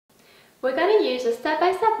We're going to use a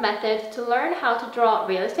step-by-step method to learn how to draw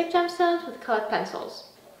realistic gemstones with colored pencils.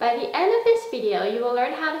 By the end of this video, you will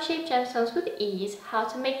learn how to shape gemstones with ease, how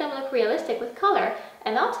to make them look realistic with color,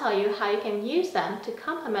 and I'll tell you how you can use them to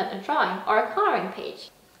complement a drawing or a coloring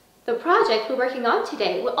page. The project we're working on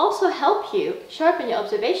today will also help you sharpen your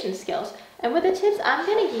observation skills, and with the tips I'm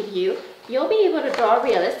going to give you, you'll be able to draw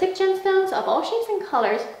realistic gemstones of all shapes and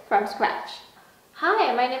colors from scratch.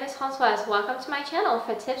 Hi, my name is Françoise. Welcome to my channel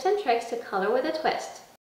for tips and tricks to color with a twist.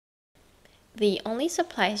 The only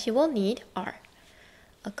supplies you will need are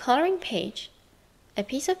a coloring page, a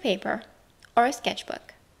piece of paper, or a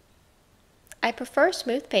sketchbook. I prefer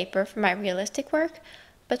smooth paper for my realistic work,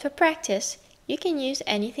 but for practice, you can use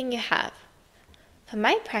anything you have. For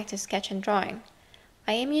my practice sketch and drawing,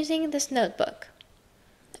 I am using this notebook.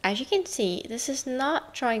 As you can see, this is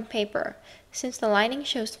not drawing paper since the lining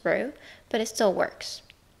shows through, but it still works.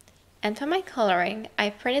 And for my coloring, I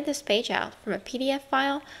printed this page out from a PDF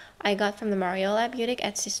file I got from the Mariola Boutique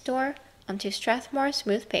Etsy store onto Strathmore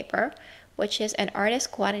smooth paper, which is an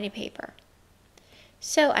artist quality paper.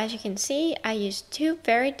 So as you can see, I used two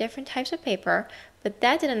very different types of paper, but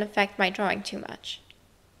that didn't affect my drawing too much.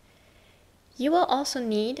 You will also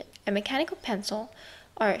need a mechanical pencil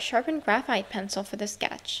or a sharpened graphite pencil for the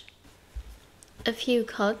sketch. A few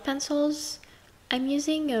colored pencils. I'm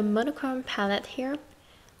using a monochrome palette here.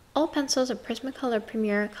 All pencils are Prismacolor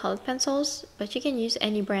Premier colored pencils, but you can use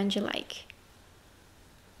any brand you like.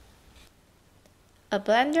 A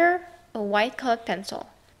blender, a white colored pencil.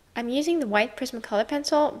 I'm using the white Prismacolor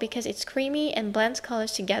pencil because it's creamy and blends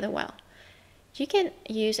colors together well. You can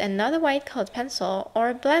use another white colored pencil or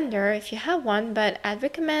a blender if you have one, but I'd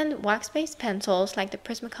recommend wax-based pencils like the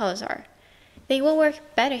Prismacolors are. They will work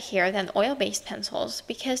better here than oil-based pencils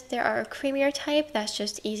because they are a creamier type that's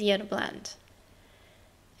just easier to blend.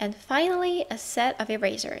 And finally, a set of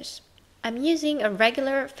erasers. I'm using a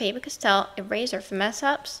regular Faber-Castell eraser for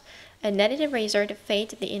mess-ups, a netted eraser to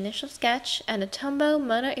fade the initial sketch, and a Tombow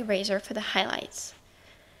mono eraser for the highlights.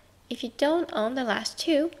 If you don't own the last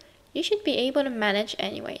two, you should be able to manage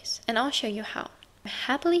anyways, and I'll show you how. I'm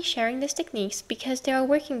happily sharing these techniques because they are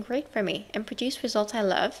working great for me and produce results I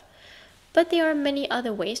love, but there are many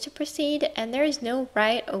other ways to proceed, and there is no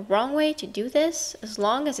right or wrong way to do this as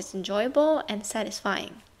long as it's enjoyable and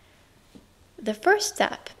satisfying. The first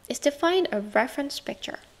step is to find a reference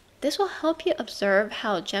picture. This will help you observe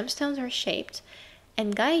how gemstones are shaped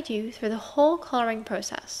and guide you through the whole coloring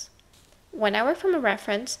process. When I work from a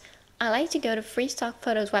reference, I like to go to free stock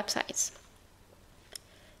photos websites.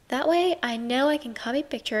 That way, I know I can copy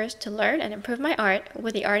pictures to learn and improve my art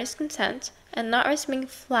with the artist's consent and not risk being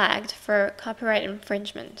flagged for copyright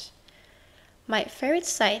infringement. My favorite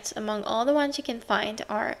sites among all the ones you can find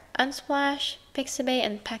are Unsplash, Pixabay,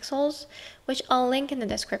 and Pexels, which I'll link in the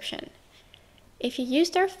description. If you use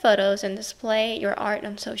their photos and display your art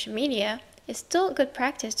on social media, it's still good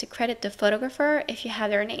practice to credit the photographer if you have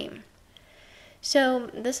their name. So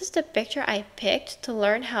this is the picture I picked to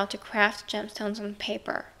learn how to craft gemstones on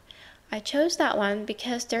paper. I chose that one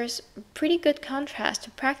because there's pretty good contrast to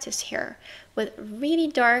practice here, with really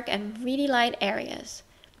dark and really light areas.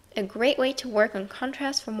 A great way to work on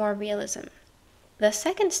contrast for more realism. The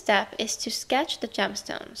second step is to sketch the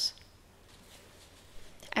gemstones.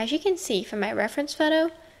 As you can see from my reference photo,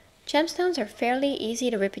 gemstones are fairly easy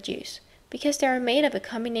to reproduce because they are made of a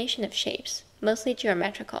combination of shapes, mostly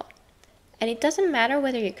geometrical. And it doesn't matter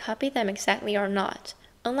whether you copy them exactly or not,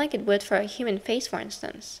 unlike it would for a human face, for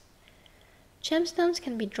instance. Gemstones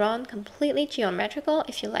can be drawn completely geometrical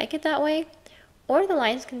if you like it that way, or the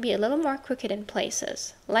lines can be a little more crooked in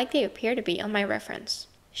places, like they appear to be on my reference.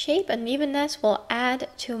 Shape and evenness will add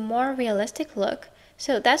to a more realistic look,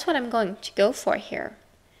 so that's what I'm going to go for here.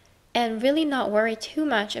 And really not worry too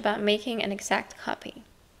much about making an exact copy.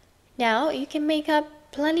 Now you can make up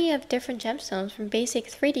plenty of different gemstones from basic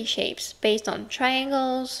 3D shapes based on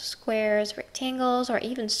triangles, squares, rectangles, or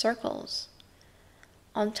even circles.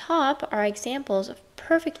 On top are examples of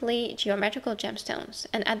perfectly geometrical gemstones,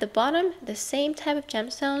 and at the bottom, the same type of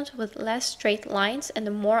gemstones with less straight lines and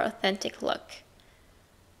a more authentic look.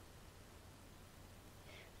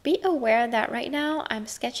 Be aware that right now I'm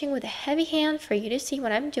sketching with a heavy hand for you to see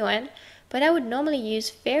what I'm doing, but I would normally use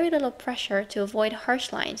very little pressure to avoid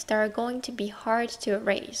harsh lines that are going to be hard to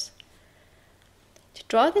erase. To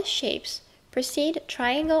draw these shapes, proceed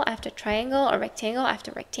triangle after triangle or rectangle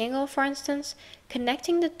after rectangle, for instance,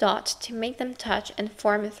 connecting the dots to make them touch and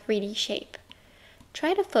form a 3D shape.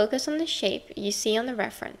 Try to focus on the shape you see on the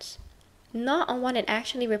reference, not on what it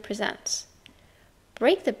actually represents.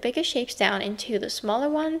 Break the bigger shapes down into the smaller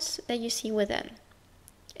ones that you see within.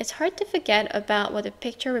 It's hard to forget about what the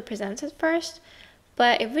picture represents at first,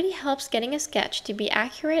 but it really helps getting a sketch to be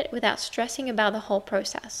accurate without stressing about the whole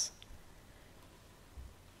process.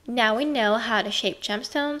 Now we know how to shape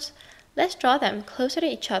gemstones, let's draw them closer to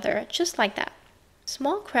each other just like that.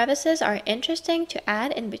 Small crevices are interesting to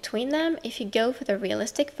add in between them if you go for the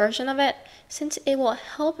realistic version of it, since it will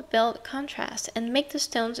help build contrast and make the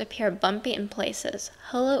stones appear bumpy in places,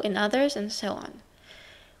 hollow in others, and so on.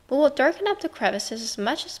 We will darken up the crevices as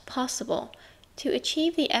much as possible to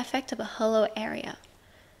achieve the effect of a hollow area.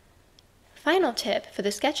 Final tip for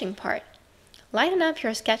the sketching part: lighten up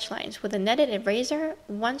your sketch lines with a netted eraser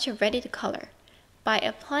once you're ready to color, by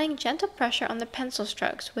applying gentle pressure on the pencil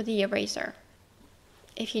strokes with the eraser.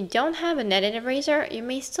 If you don't have a netted eraser, you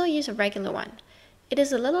may still use a regular one. It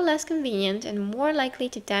is a little less convenient and more likely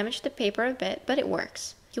to damage the paper a bit, but it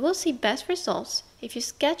works. You will see best results if you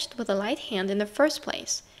sketched with a light hand in the first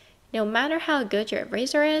place, no matter how good your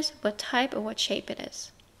eraser is, what type or what shape it is.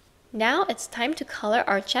 Now it's time to color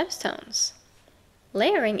our gemstones.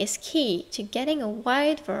 Layering is key to getting a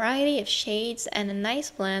wide variety of shades and a nice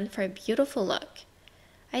blend for a beautiful look.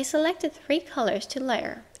 I selected 3 colors to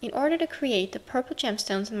layer in order to create the purple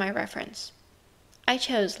gemstones in my reference. I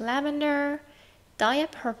chose lavender, dahlia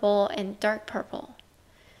purple, and dark purple.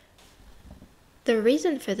 The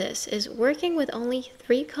reason for this is working with only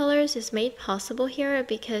 3 colors is made possible here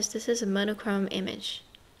because this is a monochrome image.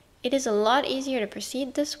 It is a lot easier to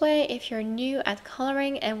proceed this way if you're new at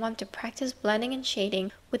coloring and want to practice blending and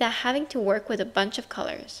shading without having to work with a bunch of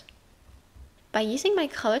colors. By using my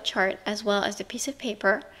color chart as well as the piece of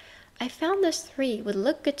paper, I found those 3 would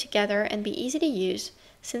look good together and be easy to use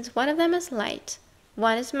since one of them is light,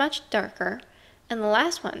 one is much darker, and the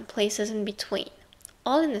last one places in between,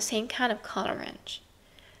 all in the same kind of color range.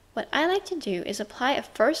 What I like to do is apply a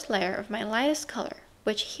first layer of my lightest color,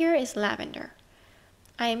 which here is lavender.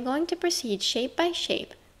 I am going to proceed shape by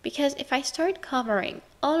shape because if I start covering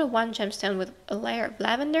all of one gemstone with a layer of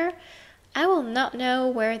lavender, I will not know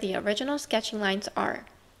where the original sketching lines are.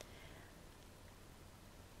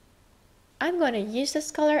 I'm going to use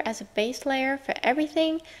this color as a base layer for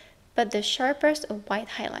everything but the sharpest of white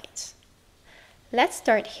highlights. Let's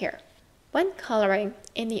start here. When coloring,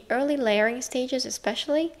 in the early layering stages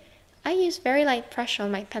especially, I use very light pressure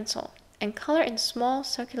on my pencil and color in small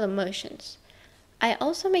circular motions. I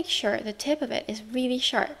also make sure the tip of it is really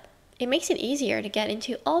sharp. It makes it easier to get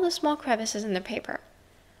into all the small crevices in the paper.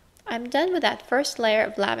 I'm done with that first layer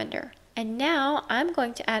of lavender, and now I'm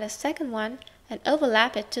going to add a second one and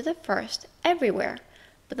overlap it to the first everywhere,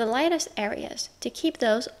 but the lightest areas to keep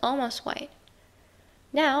those almost white.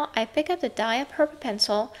 Now I pick up the dahlia purple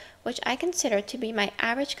pencil, which I consider to be my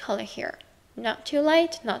average color here, not too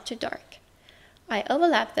light, not too dark. I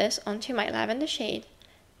overlap this onto my lavender shade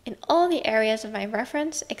in all the areas of my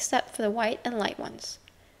reference except for the white and light ones.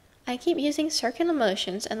 I keep using circular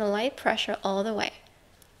motions and the light pressure all the way.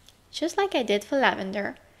 Just like I did for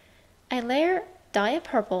lavender, I layer dahlia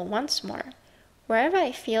purple once more, wherever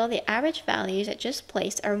I feel the average values I just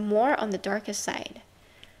placed are more on the darkest side.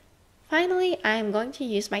 Finally, I am going to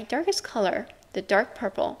use my darkest color, the dark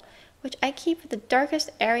purple, which I keep for the darkest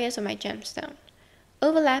areas of my gemstone,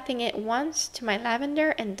 overlapping it once to my lavender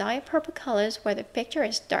and dahlia purple colors where the picture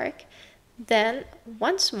is dark, then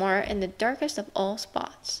once more in the darkest of all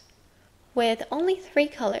spots. With only 3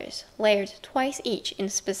 colors, layered twice each in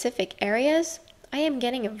specific areas, I am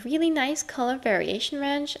getting a really nice color variation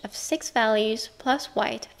range of 6 values plus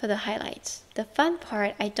white for the highlights. The fun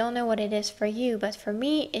part, I don't know what it is for you, but for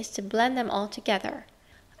me, is to blend them all together.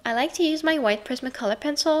 I like to use my white prismacolor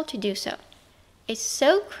pencil to do so. It's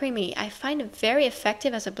so creamy, I find it very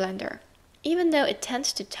effective as a blender, even though it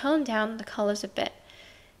tends to tone down the colors a bit.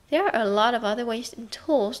 There are a lot of other ways and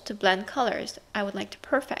tools to blend colors I would like to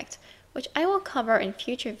perfect, which I will cover in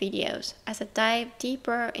future videos as I dive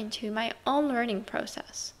deeper into my own learning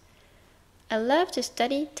process. I love to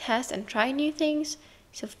study, test, and try new things,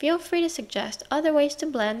 so feel free to suggest other ways to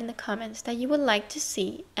blend in the comments that you would like to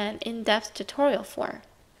see an in-depth tutorial for.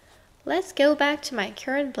 Let's go back to my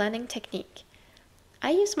current blending technique. I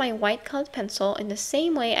use my white colored pencil in the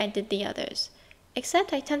same way I did the others,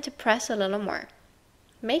 except I tend to press a little more.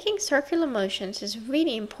 Making circular motions is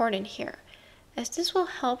really important here, as this will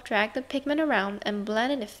help drag the pigment around and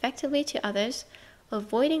blend it effectively to others,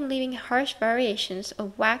 avoiding leaving harsh variations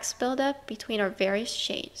of wax buildup between our various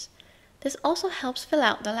shades. This also helps fill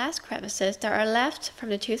out the last crevices that are left from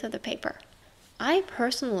the tooth of the paper. I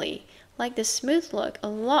personally like the smooth look a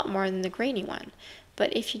lot more than the grainy one,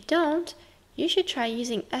 but if you don't, you should try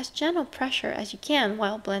using as gentle pressure as you can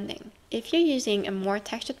while blending. If you're using a more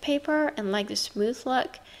textured paper and like the smooth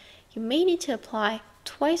look, you may need to apply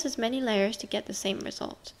twice as many layers to get the same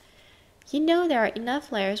result. You know there are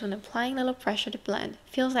enough layers when applying little pressure to blend.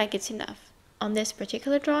 Feels like it's enough. On this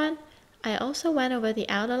particular drawing, I also went over the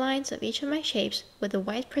outer lines of each of my shapes with the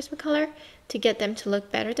white Prismacolor to get them to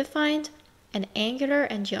look better defined, an angular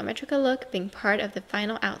and geometrical look being part of the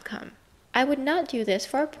final outcome. I would not do this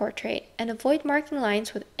for a portrait and avoid marking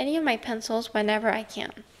lines with any of my pencils whenever I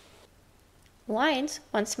can. Lines,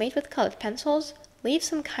 once made with colored pencils, leave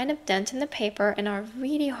some kind of dent in the paper and are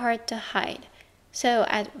really hard to hide, so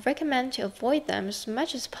I'd recommend to avoid them as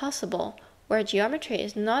much as possible where geometry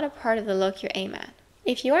is not a part of the look you aim at.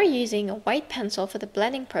 If you are using a white pencil for the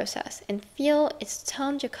blending process and feel it's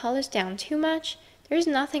toned your colors down too much, there is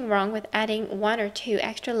nothing wrong with adding 1 or 2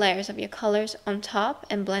 extra layers of your colors on top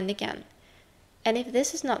and blend again. And if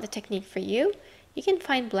this is not the technique for you, you can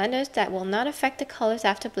find blenders that will not affect the colors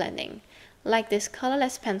after blending, like this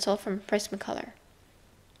colorless pencil from Prismacolor.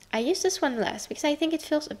 I use this one less because I think it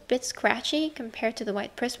feels a bit scratchy compared to the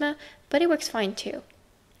white Prisma, but it works fine too.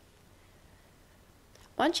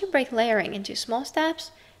 Once you break layering into small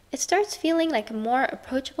steps, it starts feeling like a more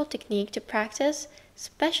approachable technique to practice,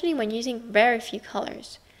 especially when using very few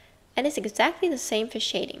colors. And it's exactly the same for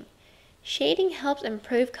shading. Shading helps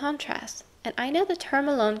improve contrast, and I know the term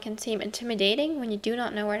alone can seem intimidating when you do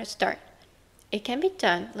not know where to start. It can be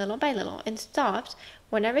done little by little and stops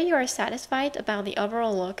whenever you are satisfied about the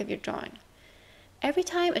overall look of your drawing. Every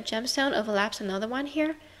time a gemstone overlaps another one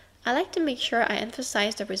here, I like to make sure I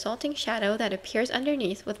emphasize the resulting shadow that appears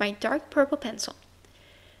underneath with my dark purple pencil.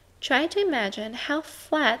 Try to imagine how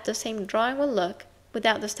flat the same drawing will look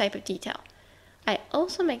without this type of detail. I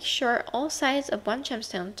also make sure all sides of one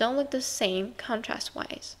gemstone don't look the same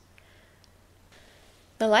contrast-wise.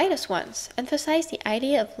 The lightest ones emphasize the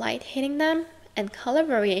idea of light hitting them, and color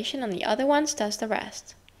variation on the other ones does the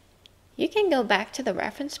rest. You can go back to the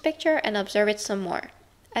reference picture and observe it some more,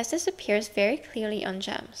 as this appears very clearly on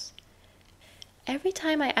gems. Every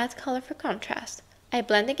time I add color for contrast, I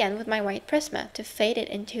blend again with my white Prisma to fade it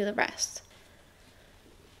into the rest.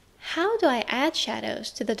 How do I add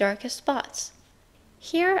shadows to the darkest spots?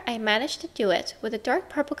 Here I managed to do it with a dark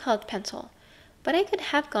purple colored pencil, but I could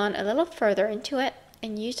have gone a little further into it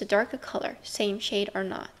and used a darker color, same shade or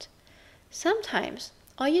not. Sometimes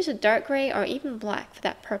I'll use a dark gray or even black for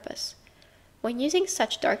that purpose. When using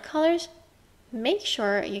such dark colors, make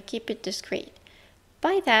sure you keep it discreet.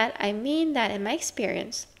 By that I mean that in my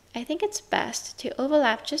experience, I think it's best to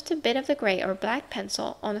overlap just a bit of the gray or black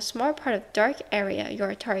pencil on a small part of dark area you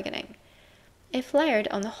are targeting. If layered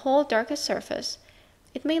on the whole darker surface,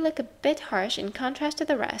 it may look a bit harsh in contrast to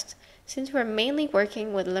the rest, since we're mainly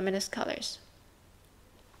working with luminous colors.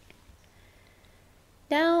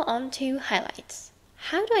 Now on to highlights.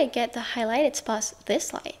 How do I get the highlighted spots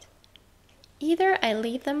this light? Either I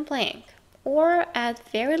leave them blank, or add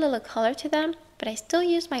very little color to them, but I still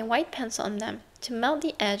use my white pencil on them to melt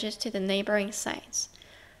the edges to the neighboring sides.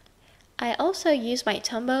 I also use my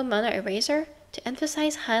Tombow mono eraser to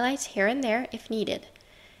emphasize highlights here and there if needed.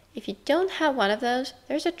 If you don't have one of those,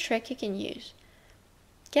 there's a trick you can use.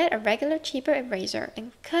 Get a regular cheaper eraser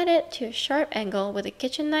and cut it to a sharp angle with a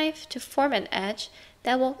kitchen knife to form an edge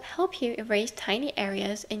that will help you erase tiny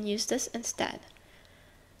areas, and use this instead.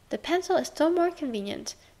 The pencil is still more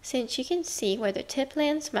convenient since you can see where the tip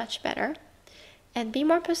lands much better and be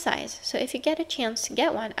more precise, so if you get a chance to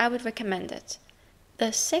get one, I would recommend it. The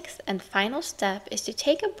 6th and final step is to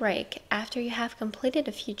take a break after you have completed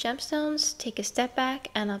a few gemstones, take a step back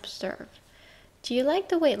and observe. Do you like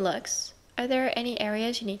the way it looks? Are there any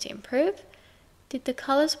areas you need to improve? Did the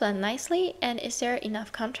colors blend nicely, and is there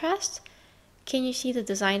enough contrast? Can you see the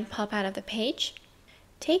design pop out of the page?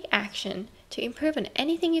 Take action to improve on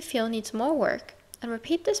anything you feel needs more work, and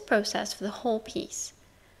repeat this process for the whole piece.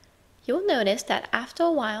 You'll notice that after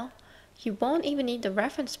a while, you won't even need the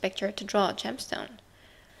reference picture to draw a gemstone.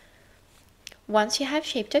 Once you have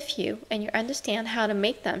shaped a few and you understand how to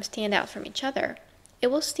make them stand out from each other, it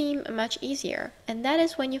will seem much easier, and that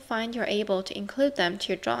is when you find you're able to include them to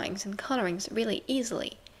your drawings and colorings really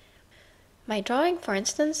easily. My drawing, for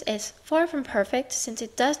instance, is far from perfect since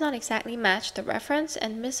it does not exactly match the reference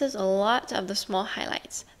and misses a lot of the small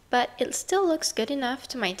highlights, but it still looks good enough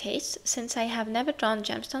to my taste since I have never drawn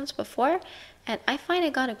gemstones before, and I find I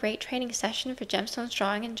got a great training session for gemstones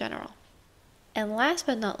drawing in general. And last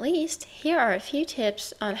but not least, here are a few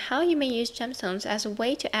tips on how you may use gemstones as a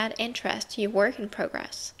way to add interest to your work in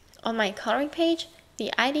progress. On my coloring page,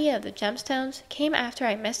 the idea of the gemstones came after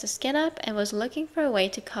I messed the skin up and was looking for a way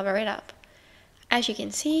to cover it up. As you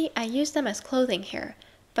can see, I used them as clothing here,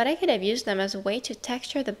 but I could have used them as a way to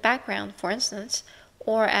texture the background, for instance,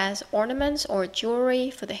 or as ornaments or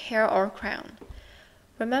jewelry for the hair or crown.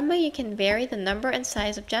 Remember, you can vary the number and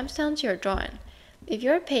size of gemstones you're drawing. If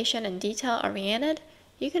you're patient and detail-oriented,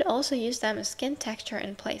 you could also use them as skin texture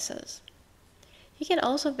in places. You can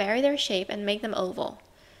also vary their shape and make them oval.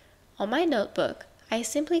 On my notebook, I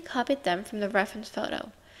simply copied them from the reference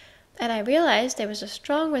photo, and I realized there was a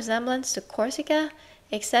strong resemblance to Corsica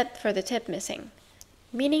except for the tip missing,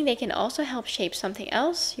 meaning they can also help shape something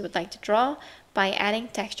else you would like to draw by adding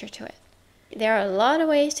texture to it. There are a lot of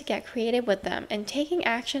ways to get creative with them, and taking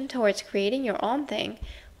action towards creating your own thing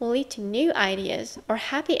will lead to new ideas or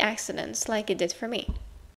happy accidents like it did for me.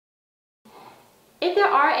 If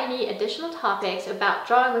there are any additional topics about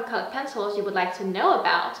drawing with colored pencils you would like to know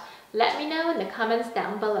about, let me know in the comments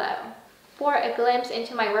down below. For a glimpse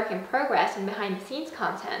into my work in progress and behind the scenes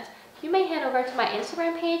content, you may head over to my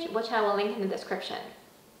Instagram page, which I will link in the description.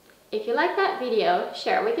 If you like that video,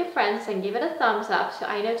 share it with your friends and give it a thumbs up so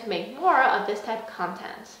I know to make more of this type of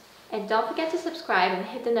content. And don't forget to subscribe and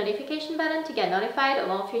hit the notification button to get notified of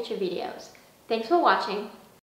all future videos. Thanks for watching.